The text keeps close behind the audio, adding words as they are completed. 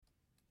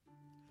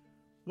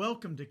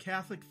Welcome to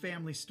Catholic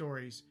Family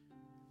Stories.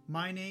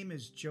 My name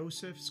is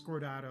Joseph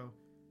Scordato.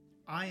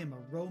 I am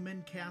a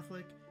Roman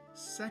Catholic,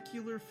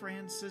 secular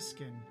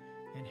Franciscan,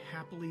 and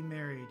happily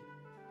married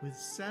with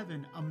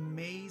 7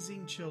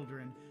 amazing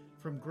children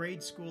from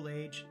grade school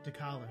age to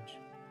college.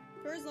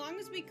 For as long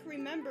as we can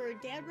remember,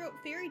 Dad wrote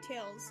fairy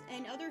tales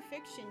and other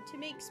fiction to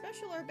make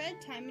special our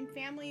bedtime and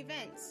family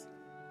events.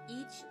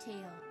 Each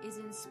tale is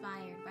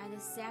inspired by the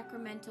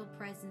sacramental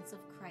presence of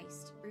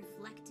Christ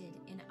reflected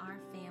in our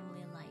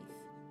family life.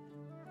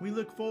 We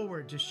look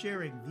forward to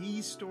sharing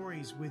these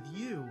stories with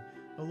you,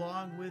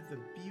 along with the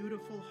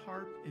beautiful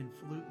harp and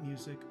flute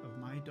music of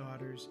my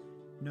daughters,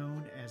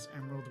 known as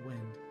Emerald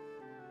Wind.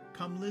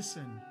 Come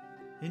listen,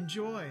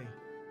 enjoy,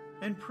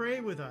 and pray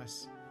with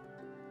us.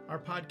 Our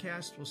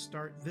podcast will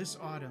start this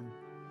autumn.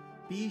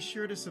 Be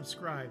sure to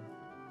subscribe